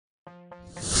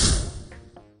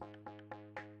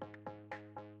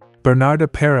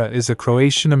Bernarda Pera is a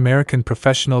Croatian-American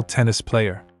professional tennis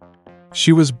player.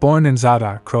 She was born in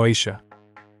Zadar, Croatia.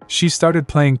 She started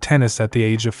playing tennis at the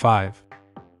age of 5.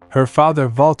 Her father,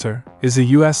 Valter, is a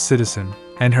US citizen,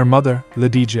 and her mother,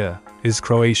 Lidija, is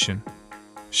Croatian.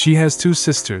 She has 2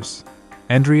 sisters,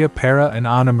 Andrea Pera and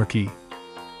Mrki.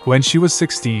 When she was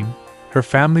 16, her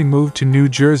family moved to New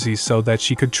Jersey so that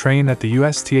she could train at the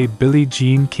USTA Billie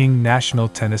Jean King National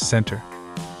Tennis Center.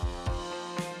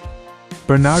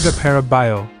 Bernarda Pera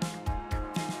Bio.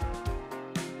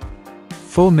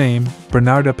 Full name,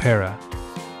 Bernarda Pera.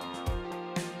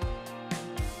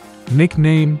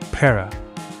 Nickname, Pera.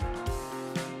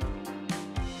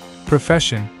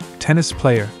 Profession, tennis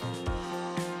player.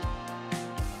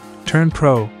 Turned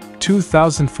pro,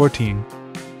 2014.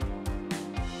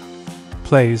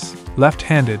 Plays,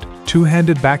 left-handed,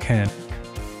 two-handed backhand.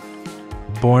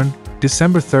 Born,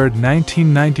 December 3,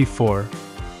 1994.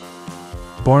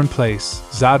 Born place,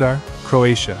 Zadar,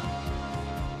 Croatia.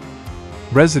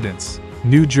 Residence,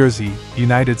 New Jersey,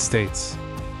 United States.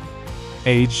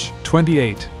 Age,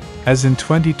 28, as in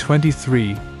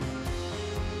 2023.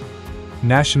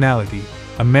 Nationality,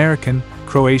 American,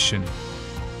 Croatian.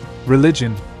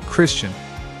 Religion, Christian.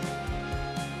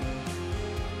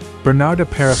 Bernarda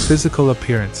Pera physical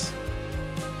appearance.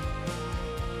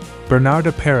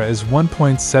 Bernarda Pera is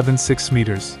 1.76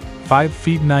 meters, 5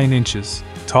 feet 9 inches,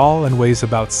 tall and weighs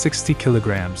about 60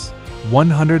 kilograms,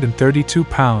 132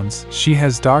 pounds. She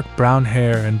has dark brown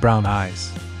hair and brown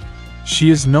eyes. She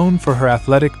is known for her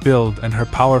athletic build and her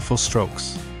powerful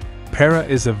strokes. Pera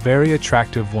is a very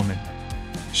attractive woman.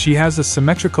 She has a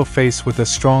symmetrical face with a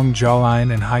strong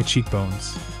jawline and high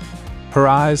cheekbones. Her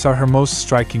eyes are her most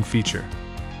striking feature.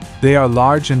 They are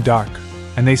large and dark,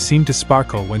 and they seem to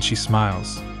sparkle when she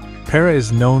smiles. Pera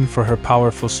is known for her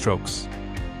powerful strokes.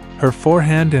 Her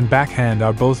forehand and backhand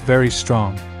are both very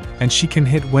strong, and she can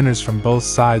hit winners from both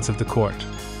sides of the court.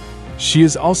 She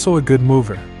is also a good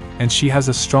mover, and she has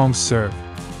a strong serve.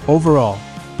 Overall,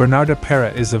 Bernarda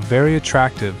Pera is a very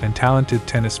attractive and talented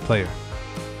tennis player.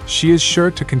 She is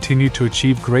sure to continue to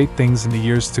achieve great things in the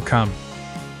years to come.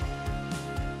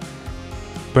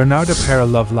 Bernarda Pera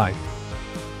love life.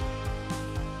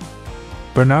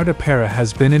 Bernarda Pera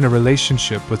has been in a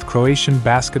relationship with Croatian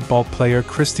basketball player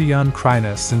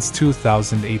Kristijan since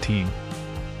 2018.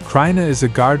 Krajina is a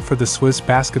guard for the Swiss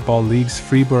Basketball League's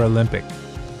Freiburg Olympic.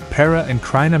 Pera and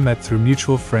Krajina met through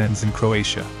mutual friends in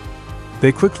Croatia.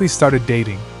 They quickly started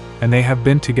dating, and they have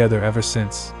been together ever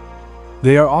since.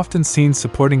 They are often seen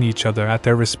supporting each other at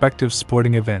their respective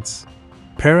sporting events.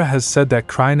 Pera has said that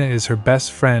Krajina is her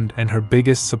best friend and her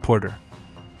biggest supporter.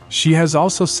 She has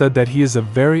also said that he is a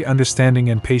very understanding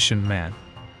and patient man.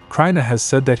 Krajina has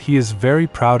said that he is very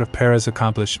proud of Pera's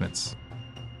accomplishments.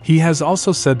 He has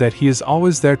also said that he is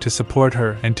always there to support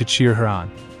her and to cheer her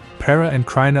on. Pera and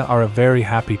Krajina are a very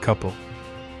happy couple.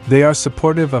 They are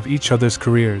supportive of each other's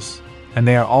careers, and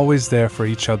they are always there for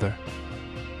each other.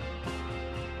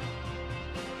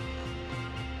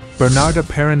 Bernarda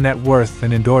Pera net worth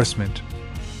and endorsement.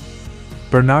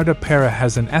 Bernarda Pera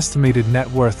has an estimated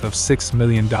net worth of $6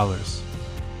 million.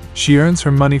 She earns her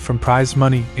money from prize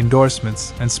money,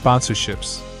 endorsements, and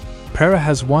sponsorships. Pera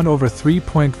has won over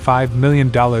 $3.5 million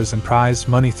in prize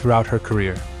money throughout her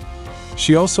career.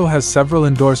 She also has several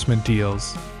endorsement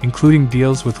deals, including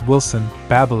deals with Wilson,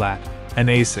 Babolat, and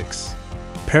Asics.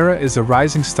 Pera is a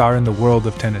rising star in the world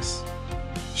of tennis.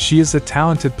 She is a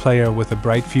talented player with a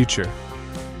bright future.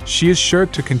 She is sure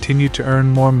to continue to earn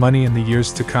more money in the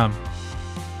years to come.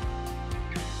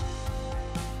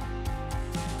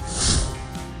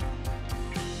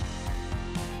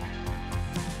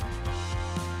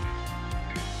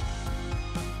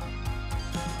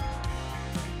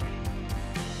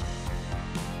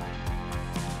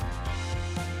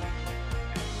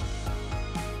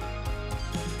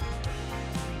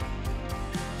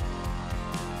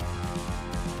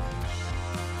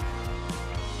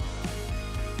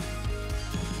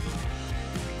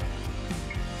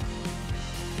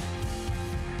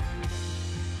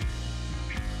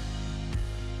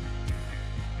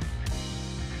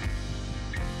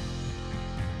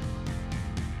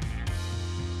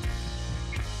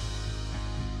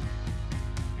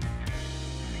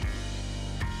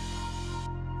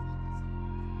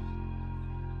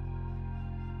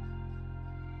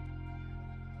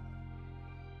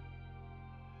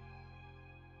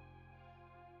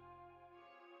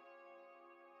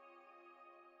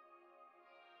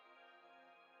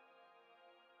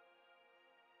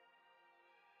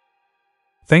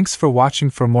 Thanks for watching.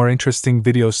 For more interesting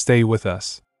videos, stay with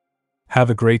us. Have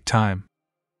a great time.